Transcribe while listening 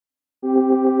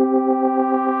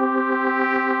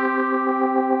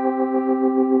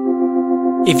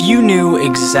If you knew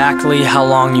exactly how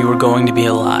long you were going to be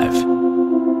alive,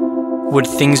 would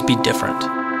things be different?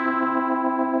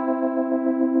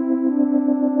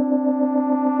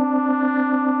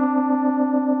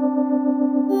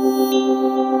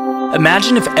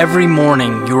 Imagine if every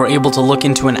morning you were able to look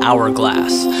into an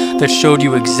hourglass that showed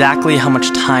you exactly how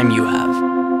much time you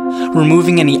have,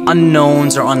 removing any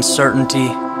unknowns or uncertainty.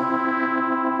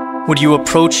 Would you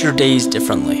approach your days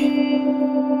differently?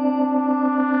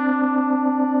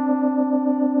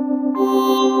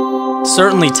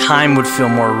 Certainly time would feel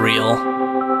more real.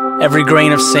 Every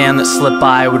grain of sand that slipped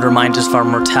by would remind us of our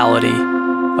mortality,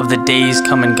 of the days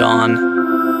come and gone.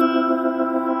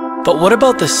 But what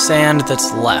about the sand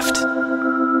that's left?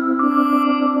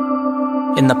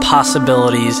 In the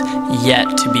possibilities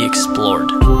yet to be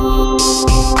explored.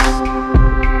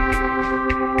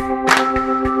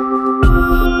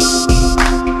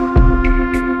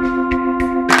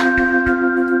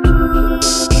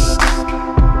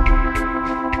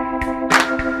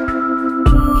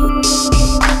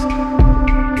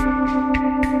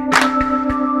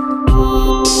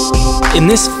 In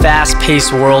this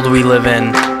fast-paced world we live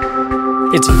in,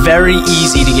 it's very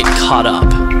easy to get caught up,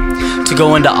 to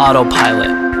go into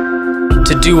autopilot,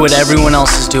 to do what everyone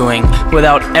else is doing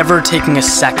without ever taking a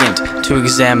second to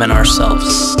examine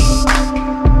ourselves.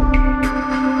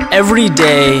 Every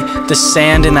day, the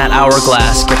sand in that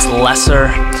hourglass gets lesser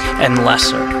and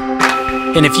lesser.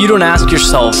 And if you don't ask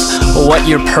yourself what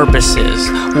your purpose is,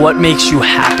 what makes you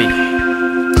happy,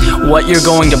 what you're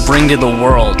going to bring to the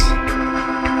world,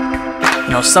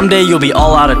 someday you'll be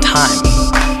all out of time.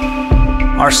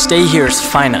 Our stay here is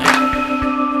finite.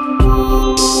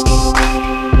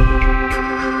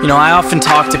 I often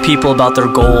talk to people about their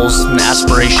goals and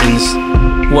aspirations,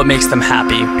 what makes them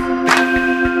happy.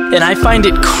 And I find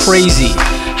it crazy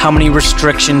how many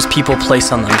restrictions people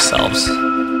place on themselves.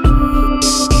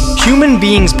 Human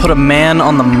beings put a man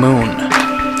on the moon.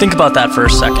 Think about that for a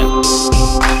second.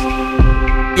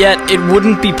 Yet it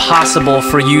wouldn't be possible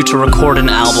for you to record an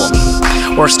album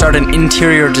or start an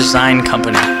interior design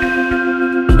company.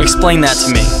 Explain that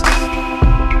to me.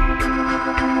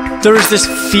 There is this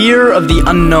fear of the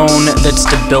unknown that's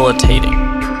debilitating.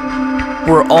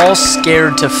 We're all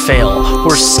scared to fail.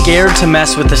 We're scared to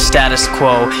mess with the status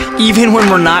quo, even when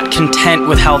we're not content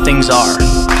with how things are.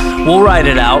 We'll ride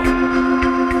it out,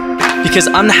 because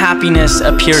unhappiness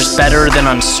appears better than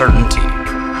uncertainty.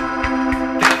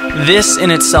 This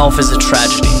in itself is a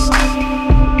tragedy.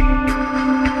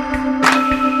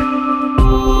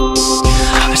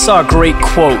 I saw a great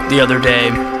quote the other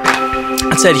day.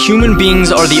 It said, "Human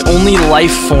beings are the only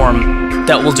life form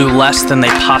that will do less than they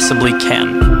possibly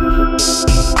can."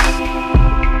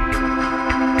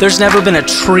 There's never been a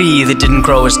tree that didn't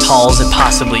grow as tall as it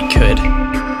possibly could.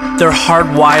 They're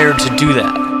hardwired to do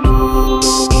that.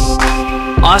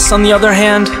 Us, on the other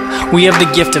hand, we have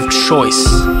the gift of choice,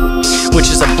 which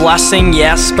is a blessing,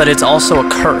 yes, but it's also a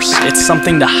curse. It's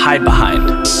something to hide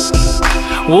behind.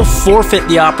 We'll forfeit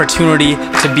the opportunity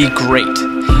to be great,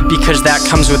 because that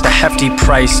comes with the hefty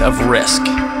price of risk.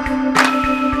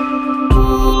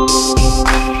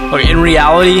 Okay, in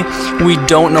reality, we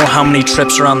don't know how many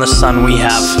trips around the sun we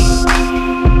have.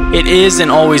 It is and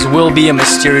always will be a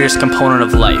mysterious component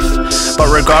of life. But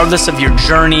regardless of your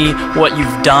journey, what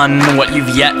you've done, what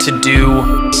you've yet to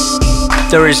do,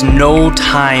 there is no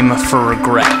time for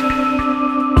regret.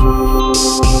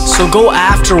 So go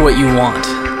after what you want.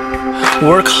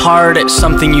 Work hard at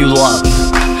something you love.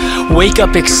 Wake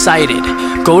up excited.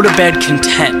 Go to bed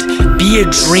content. Be a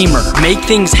dreamer. Make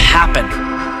things happen.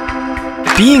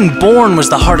 Being born was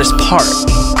the hardest part.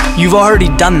 You've already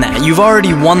done that. You've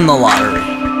already won the lottery.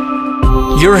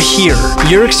 You're here.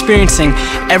 You're experiencing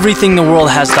everything the world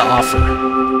has to offer.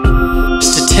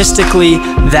 Statistically,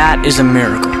 that is a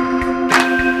miracle.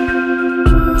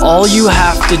 All you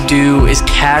have to do is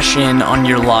cash in on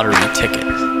your lottery ticket.